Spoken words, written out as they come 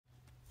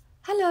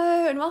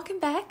Hello and welcome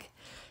back.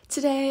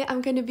 Today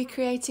I'm going to be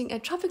creating a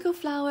tropical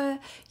flower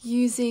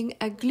using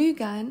a glue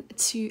gun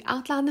to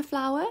outline the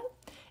flower,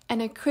 an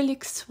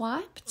acrylic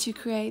swipe to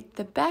create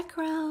the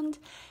background,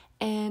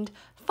 and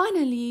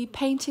finally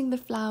painting the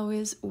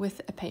flowers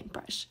with a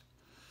paintbrush.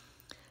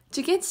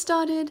 To get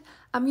started,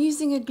 I'm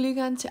using a glue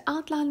gun to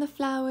outline the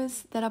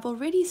flowers that I've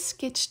already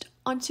sketched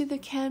onto the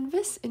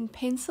canvas in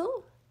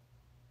pencil.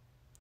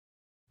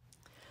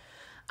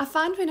 I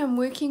find when I'm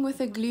working with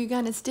a glue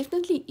gun, it's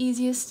definitely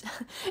easiest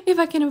if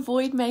I can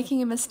avoid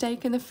making a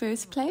mistake in the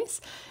first place.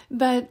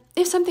 But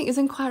if something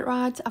isn't quite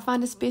right, I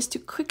find it's best to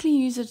quickly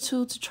use a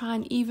tool to try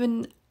and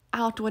even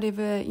out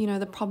whatever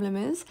the problem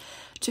is,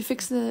 to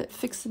fix the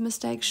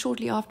mistake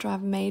shortly after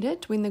I've made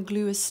it when the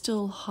glue is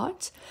still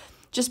hot.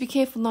 Just be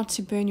careful not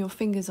to burn your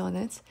fingers on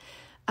it.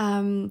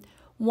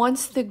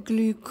 Once the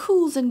glue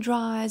cools and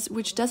dries,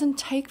 which doesn't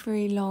take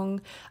very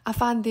long, I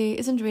find there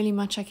isn't really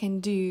much I can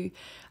do.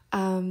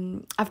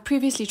 I've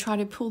previously tried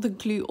to pull the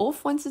glue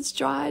off once it's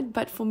dried,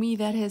 but for me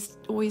that has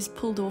always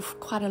pulled off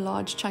quite a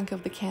large chunk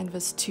of the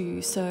canvas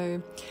too.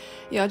 So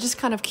yeah, just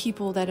kind of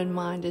keep all that in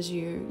mind as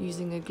you're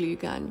using a glue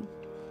gun.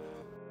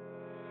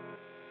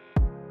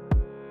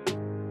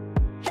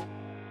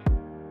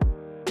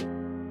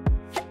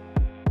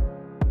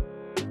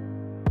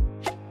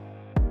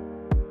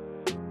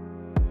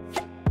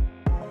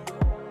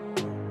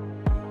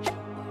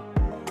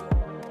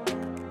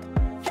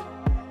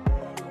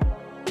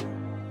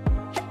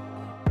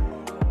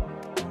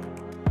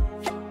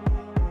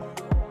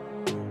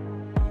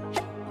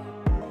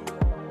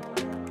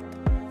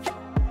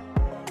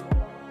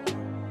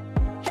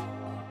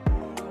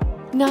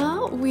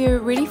 Now we're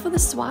ready for the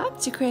swipe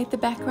to create the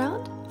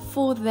background.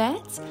 For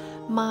that,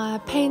 my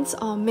paints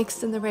are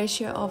mixed in the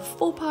ratio of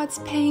 4 parts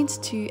paint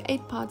to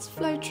 8 parts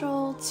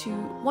Floetrol to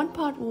 1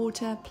 part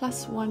water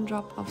plus 1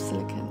 drop of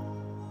silicone.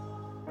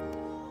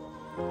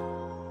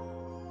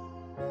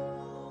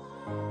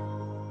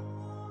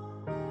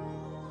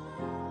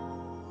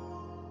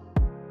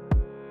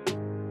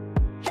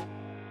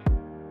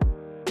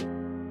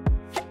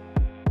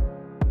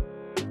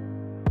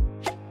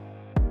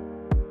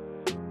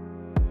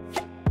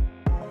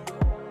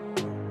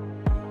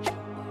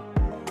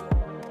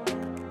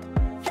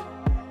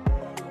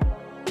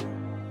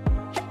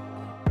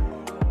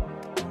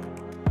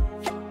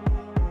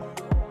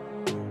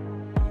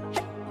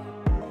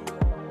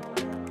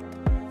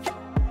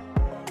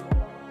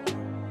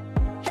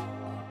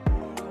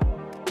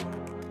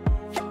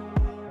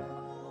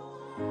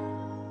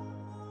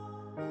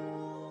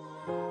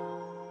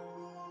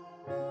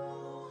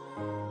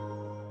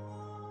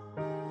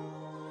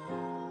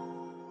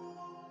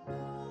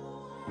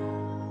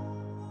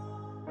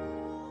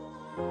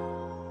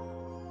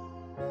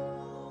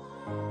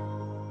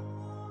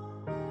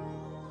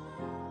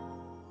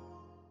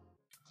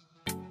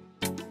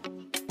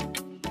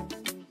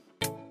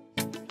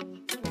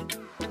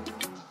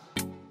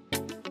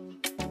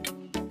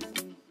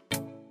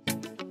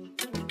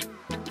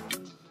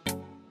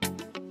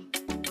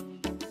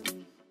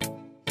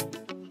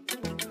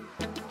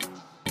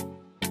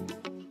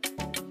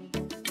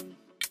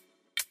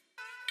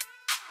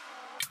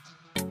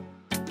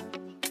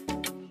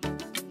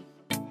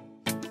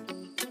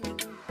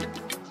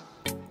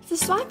 The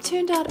swipe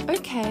turned out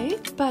okay,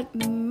 but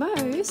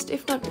most,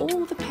 if not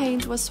all, the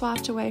paint was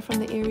swiped away from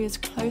the areas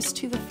close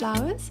to the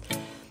flowers.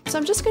 So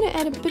I'm just going to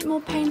add a bit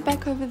more paint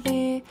back over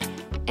there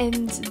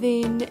and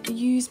then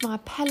use my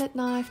palette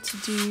knife to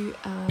do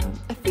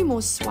a few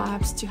more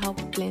swipes to help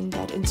blend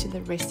that into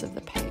the rest of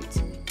the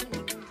paint.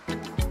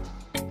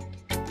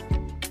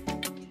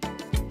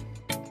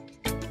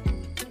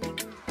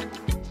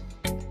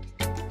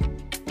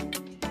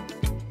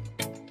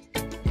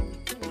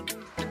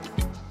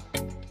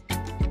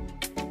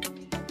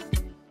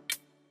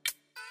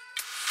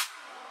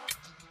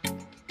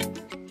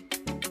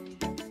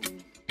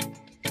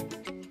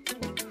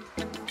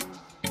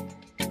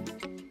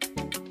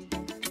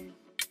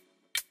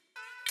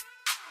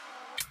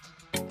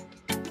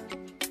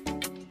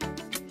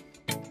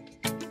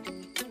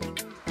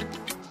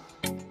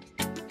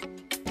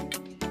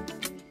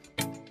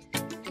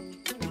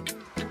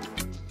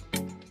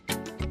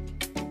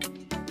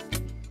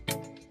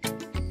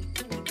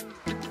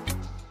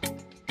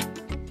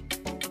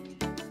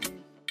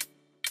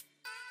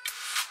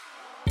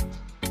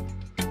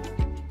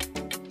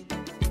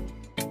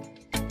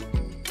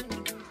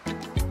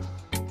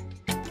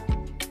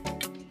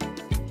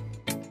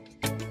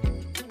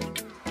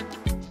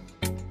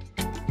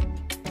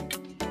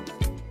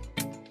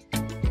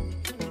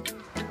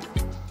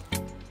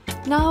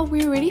 Now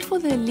we're ready for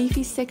the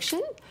leafy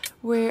section,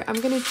 where I'm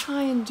going to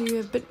try and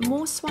do a bit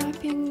more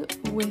swiping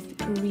with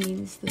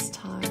greens this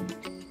time.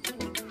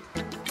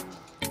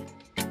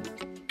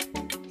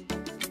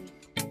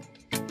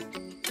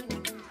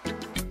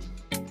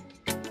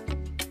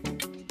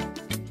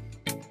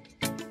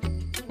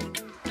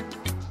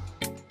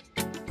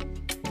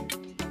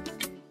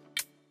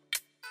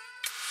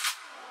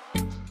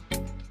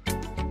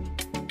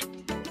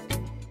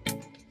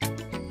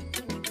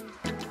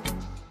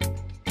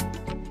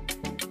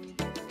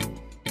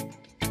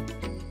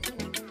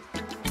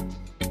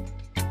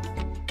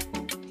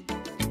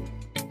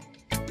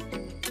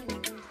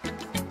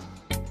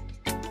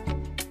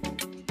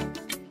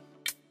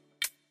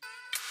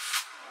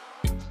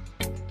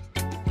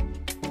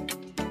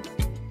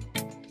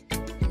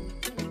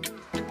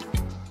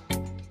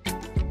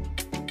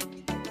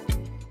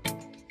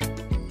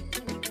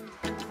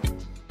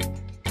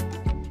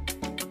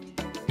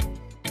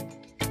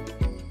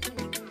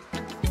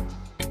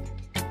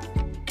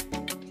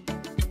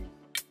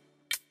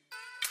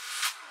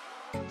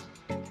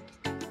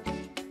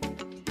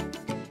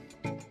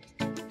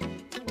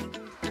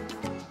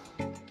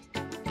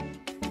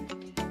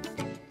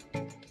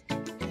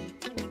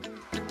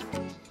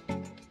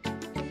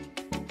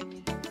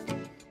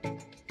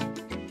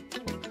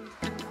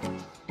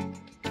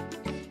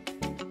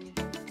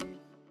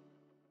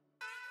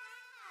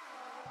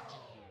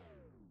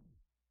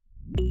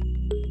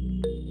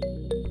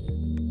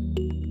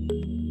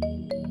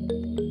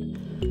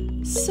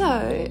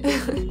 So,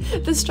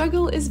 the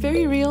struggle is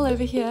very real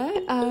over here.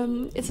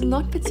 It's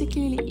not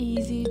particularly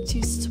easy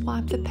to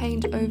swipe the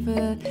paint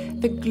over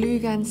the glue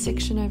gun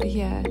section over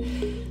here.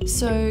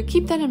 So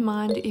keep that in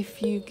mind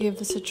if you give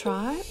this a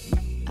try.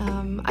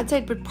 I'd say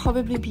it would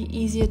probably be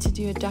easier to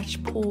do a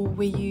Dutch pour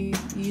where you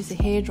use a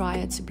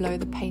hairdryer to blow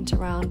the paint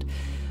around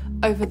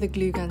over the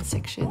glue gun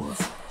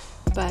sections.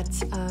 But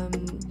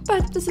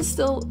this is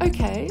still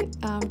okay,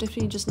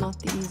 definitely just not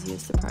the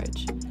easiest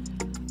approach.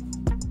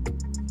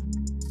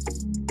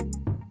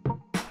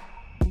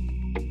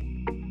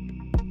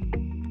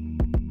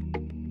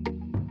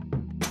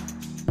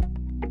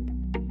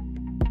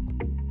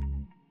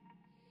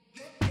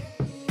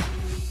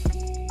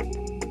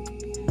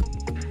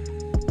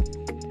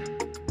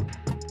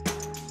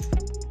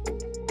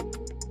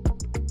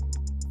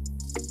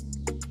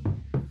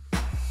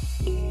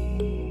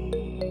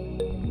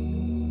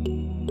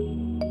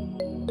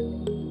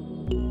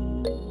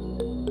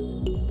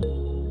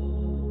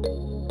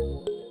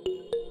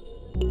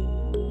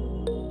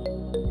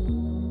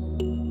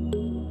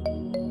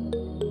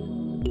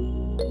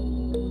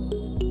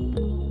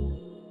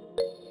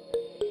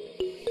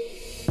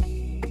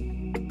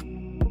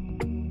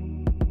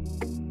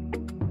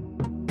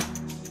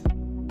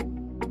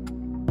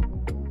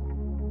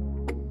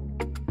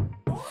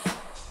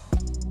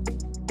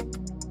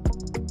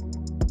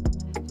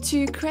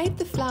 To create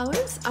the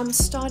flowers, I'm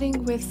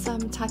starting with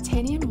some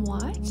titanium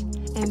white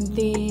and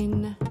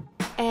then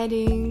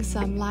adding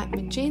some light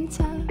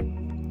magenta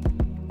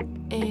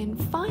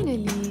and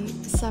finally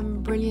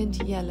some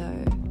brilliant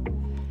yellow,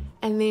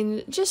 and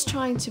then just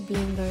trying to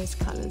blend those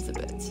colors a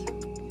bit.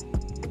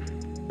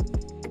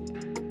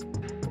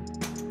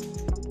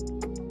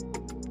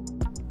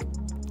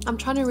 I'm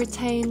trying to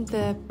retain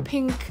the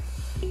pink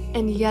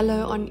and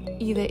yellow on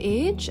either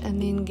edge and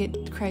then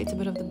create a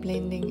bit of the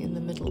blending in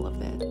the middle of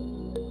that.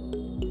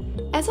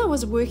 As I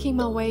was working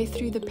my way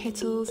through the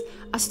petals,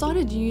 I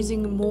started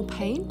using more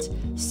paint,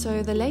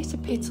 so the later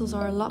petals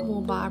are a lot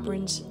more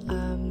vibrant,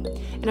 and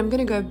I'm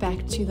going to go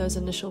back to those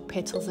initial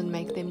petals and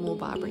make them more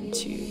vibrant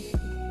too.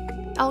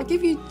 I'll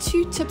give you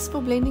 2 tips for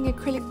blending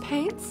acrylic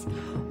paints.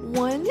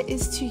 One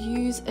is to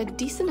use a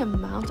decent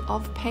amount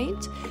of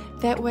paint,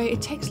 that way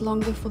it takes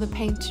longer for the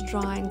paint to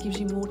dry and gives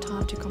you more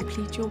time to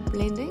complete your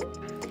blending.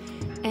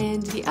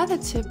 And the other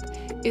tip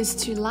is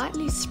to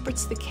lightly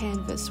spritz the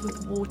canvas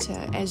with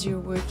water as you're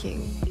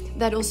working.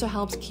 That also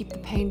helps keep the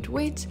paint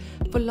wet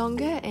for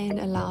longer and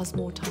allows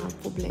more time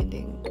for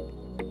blending.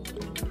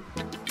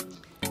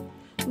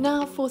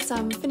 Now for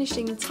some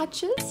finishing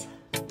touches.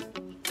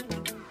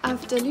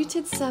 I've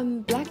diluted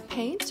some black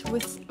paint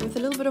with a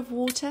little bit of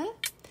water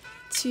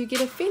to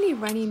get a fairly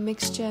runny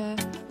mixture,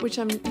 which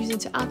I'm using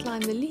to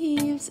outline the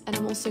leaves, and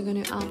I'm also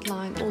going to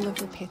outline all of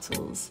the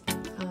petals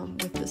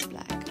with this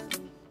black.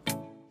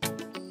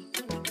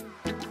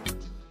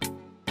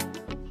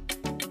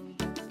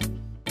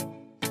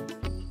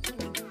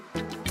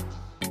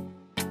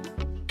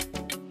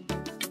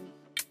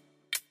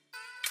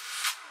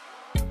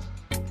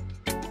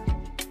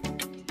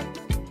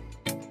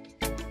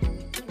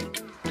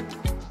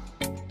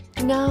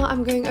 Now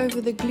I'm going over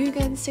the glue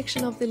gun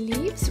section of the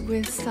leaves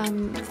with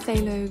some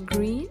phthalo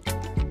green.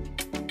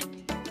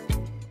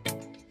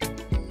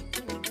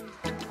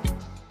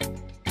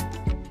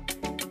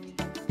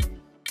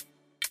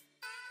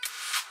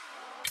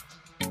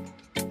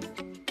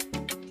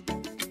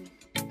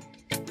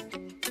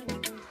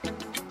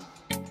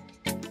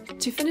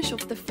 To finish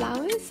off the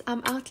flowers,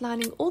 I'm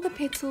outlining all the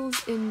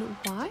petals in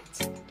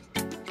white.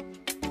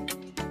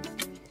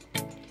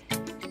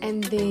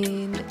 And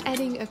then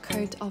adding a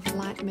coat of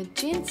light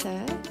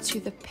magenta to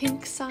the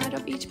pink side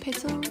of each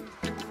petal.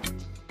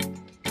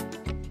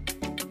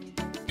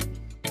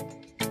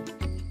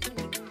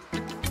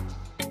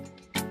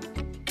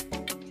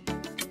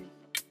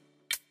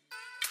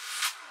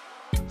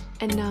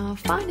 And now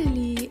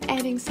finally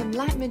adding some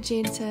light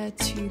magenta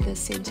to the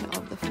center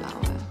of the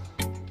flower.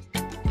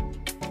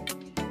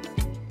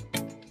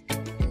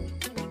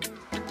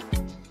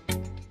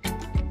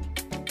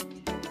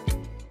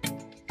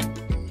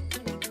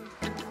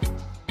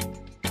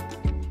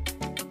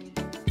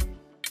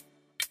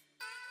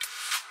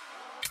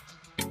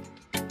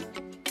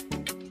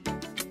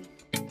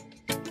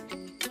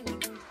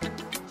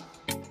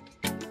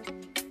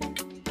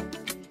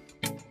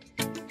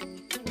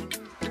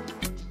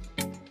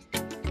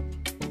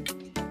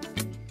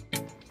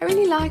 I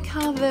really like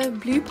how the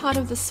blue part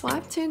of the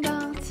swipe turned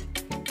out,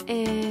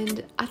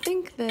 and I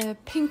think the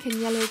pink and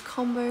yellow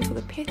combo for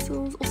the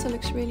petals also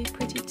looks really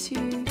pretty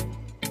too.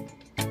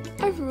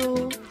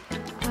 Overall,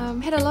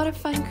 had a lot of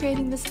fun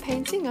creating this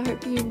painting. I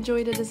hope you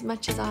enjoyed it as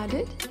much as I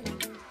did.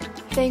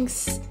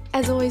 Thanks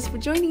as always for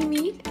joining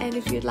me, and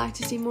if you'd like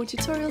to see more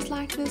tutorials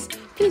like this,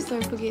 please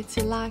don't forget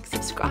to like,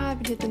 subscribe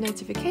and hit the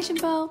notification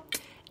bell,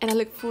 and I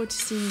look forward to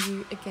seeing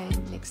you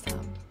again next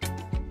time.